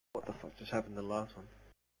what just happened to the last one.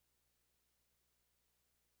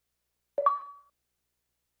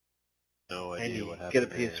 No idea Andy, what happened. get a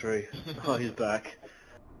PS3. Oh, he's back.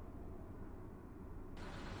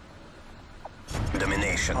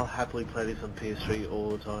 Domination. I'll happily play this on PS3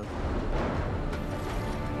 all the time.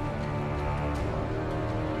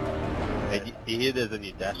 And you hear there's a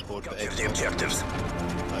new dashboard for Capture the Xbox objectives.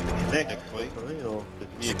 next week? Something, or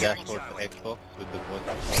There's a new dashboard for Xbox with the voice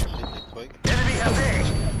control shit next week. Enemy has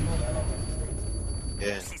A.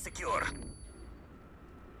 Yeah. C secure.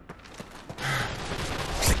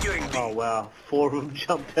 Securing B. oh wow, 4 of them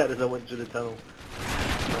jumped out as I went through the tunnel.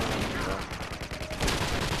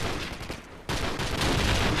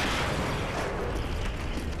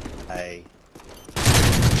 Hey.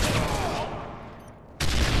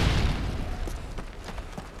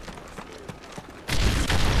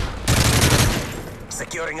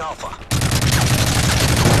 Securing Alpha.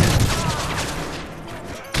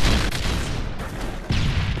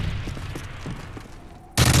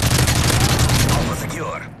 Alpha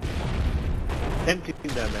secure. Tempting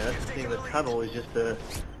though, man. That's the thing. The tunnel is just a.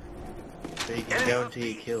 So you can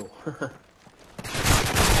guarantee a kill.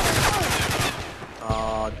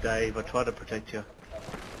 Oh, Dave, I tried to protect you.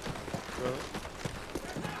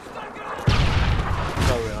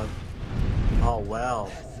 Go around. Oh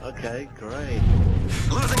wow. Okay, great.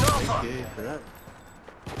 Losing Alpha. Thank you for that.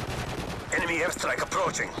 Enemy airstrike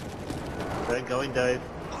approaching. Don't go in, Dave.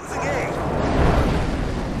 Losing A.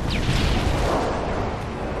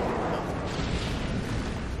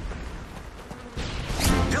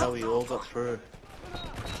 How we all got through.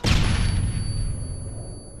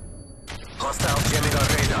 Hostile jamming our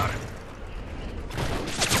radar.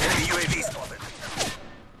 Enemy UAV spotted.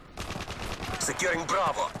 Securing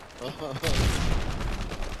Bravo.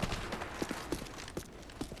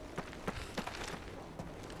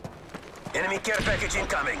 Enemy care package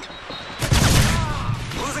incoming.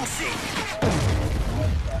 Losing C.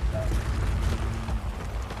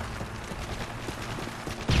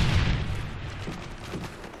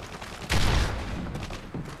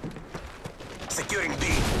 Securing B.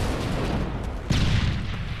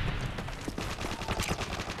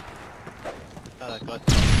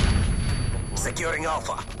 Securing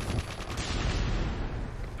Alpha.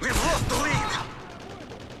 We've lost the lead.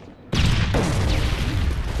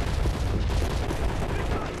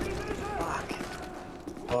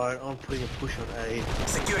 Fuck. Alright, I'm putting a push on A.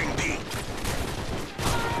 Securing B.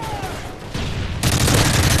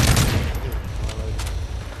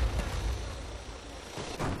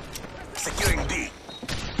 Securing B.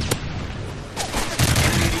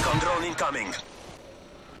 Enemy recon drone incoming.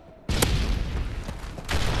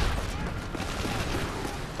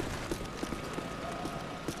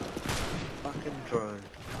 Fucking drone.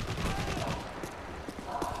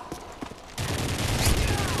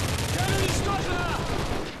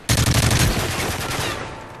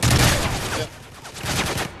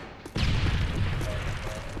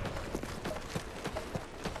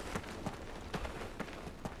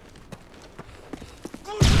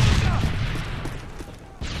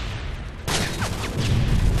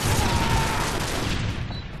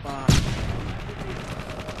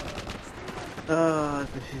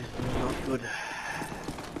 This is not good.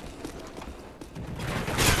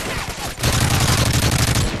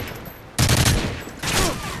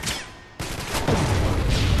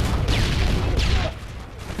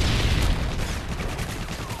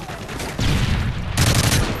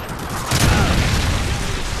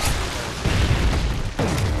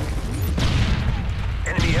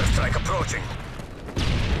 Enemy airstrike approaching.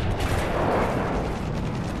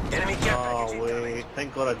 Enemy care package Oh, incoming. wait.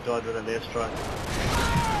 Thank God I died with an airstrike.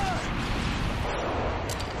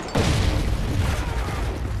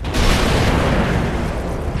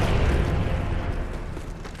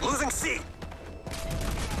 Losing C.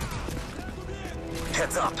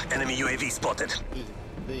 Heads up, enemy UAV spotted.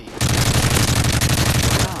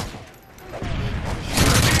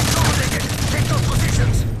 Take those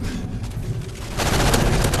positions.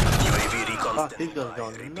 UAV recon Fuck, standing these guys by.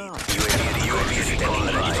 going Repeat. nuts. UAV standing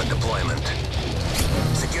ready for deployment.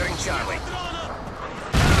 Securing Charlie.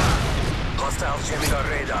 Hostile jamming our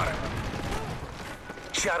radar.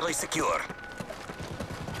 Charlie secure.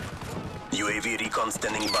 UAV recon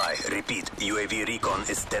standing by. Repeat, UAV recon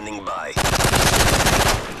is standing by.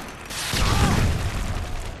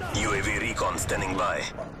 UAV recon standing by.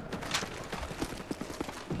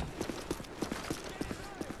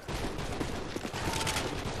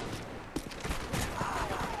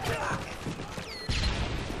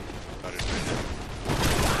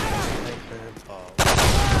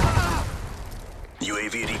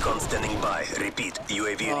 UAV recon standing by. Repeat,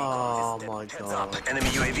 UAV Oh recon. my Heads up. god. Enemy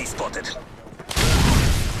UAV spotted.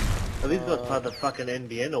 Are these guys part of the fucking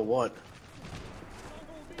NBN or what?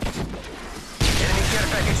 Enemy care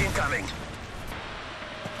package incoming.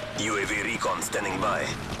 UAV recon standing by.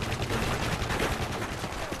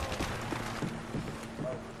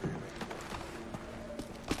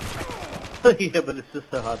 Yeah, but it's just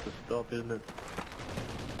so hard to stop, isn't it?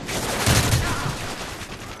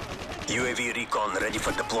 UAV recon ready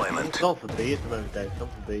for deployment. It's not for B at the moment, Dave. It's not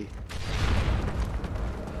for B.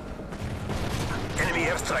 Enemy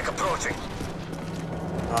airstrike approaching.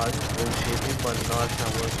 Ah, this is bullshit. These my knives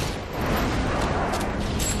not working.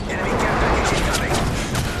 Enemy care package incoming.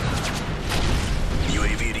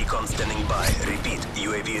 UAV recon standing by. Repeat,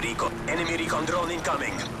 UAV recon. Enemy recon drone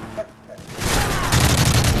incoming.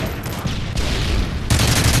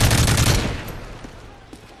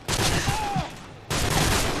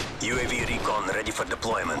 UAV recon ready for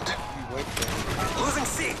deployment. Losing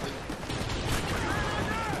C.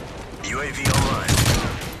 UAV online.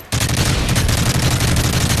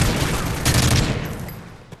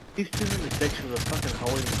 These two in the sections are fucking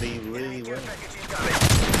holding B really well.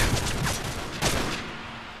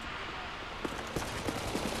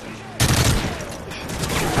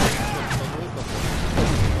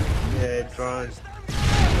 Yeah, drones.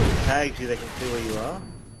 Tags you, they can see where you are.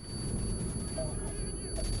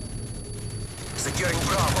 Securing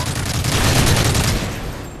Bravo. I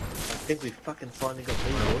think we fucking finally got B,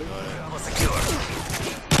 boys. Bravo secure.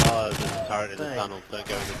 Oh, there's a turret in the Thanks. tunnel. Don't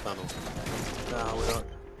go in the tunnel. Nah, we're not.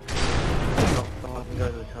 We're not fucking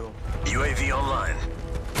going to the tunnel. UAV online.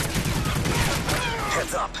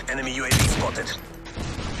 Heads up. Enemy UAV spotted.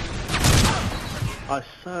 I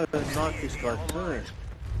so like this guy first.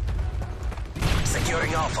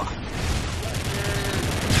 Securing Alpha.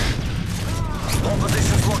 All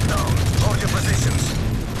positions locked down. Hold your positions.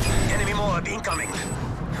 Enemy mob incoming.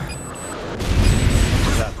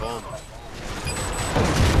 Where's that bomb?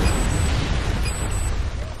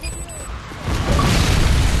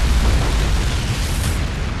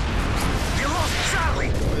 You lost Charlie.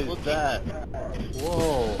 What's that?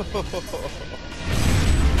 Whoa.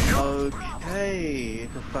 Okay,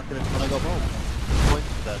 it's a fucking I got bomb. Points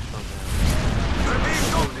to that somehow.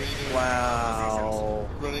 wow.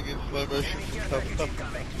 Running in slow motion to cover.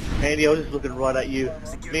 Andy, I was just looking right at you.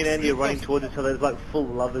 Me and Andy are running towards each other like full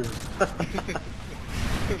lovers.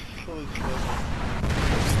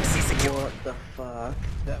 C secure. What the fuck?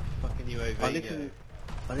 That fucking UAV. I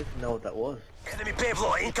need to know what that was. Enemy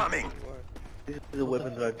Pavlo incoming. These are the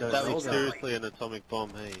weapons that I don't That know was about. seriously an atomic bomb,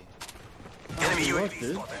 hey. Enemy it was, UAV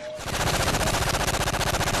dude. spotted.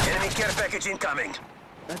 Enemy care package incoming.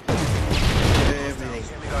 That's everything.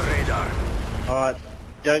 Jamming our radar. Alright,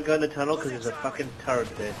 don't go in the tunnel because there's a fucking turret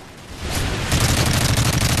there.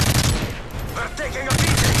 We're taking a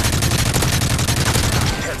beating.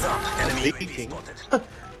 Heads up. Enemy UAV Beating? spotted.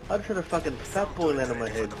 I just had a fucking fat ball land on my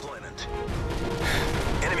head. Deployment.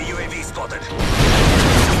 Enemy UAV spotted.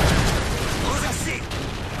 Losing C.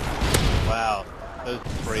 Wow. There's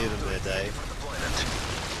 3 of them there, Dave. Deployment.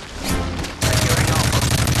 Securing Alpha.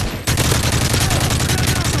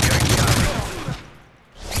 Securing Charlie.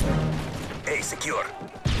 A secure.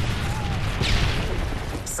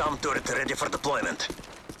 Some turret ready for deployment.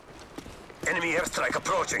 Enemy airstrike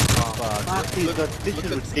approaching. Fuck these guys, this is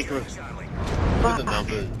ridiculous. Charlie. Look at the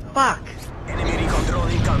numbers. Fuck! Enemy recon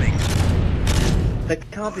drone incoming. They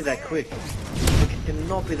can't be that quick. They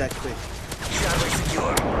cannot be that quick. Charlie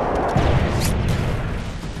secure.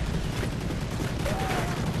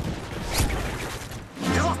 You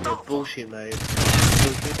lost You're Alpha. bullshit, mate.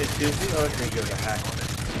 Seriously? I don't think you're a hack.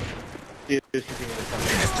 Seriously think you're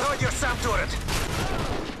something. Destroyed your SAM turret.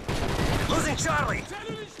 Losing Charlie.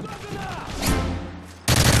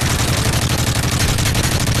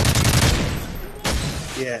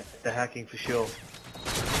 Yeah, they're hacking for sure.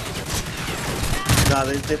 No,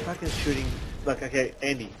 they're fucking shooting, like, okay,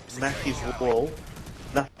 Andy, massive wall,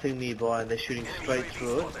 nothing nearby, and they're shooting straight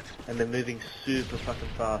through it, and they're moving super fucking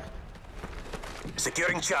fast.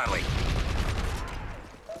 Securing Charlie.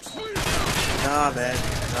 Nah, man,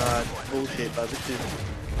 nah, it's bullshit, but this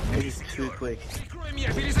is too quick.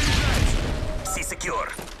 C secure.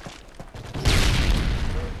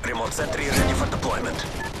 Remote sentry ready for deployment.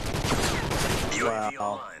 UAV Wow.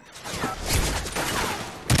 online.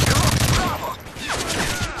 You lost Bravo.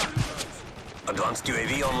 Advanced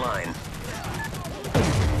UAV online.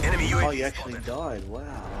 Enemy UAV Oh, you actually spotted. died,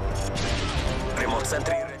 wow. Remote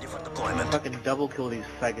sentry ready for deployment. Fucking double kill these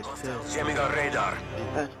faggots too. Jamming our radar.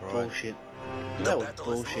 That's bullshit. The That was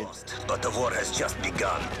battle is bullshit. lost, but the war has just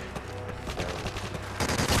begun.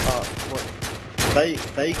 Oh, what? They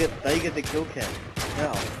get the kill cam.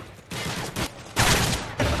 How? I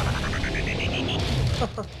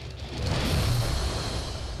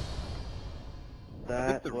think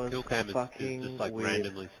That the was kill cam is fucking just like weird.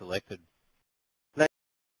 randomly selected.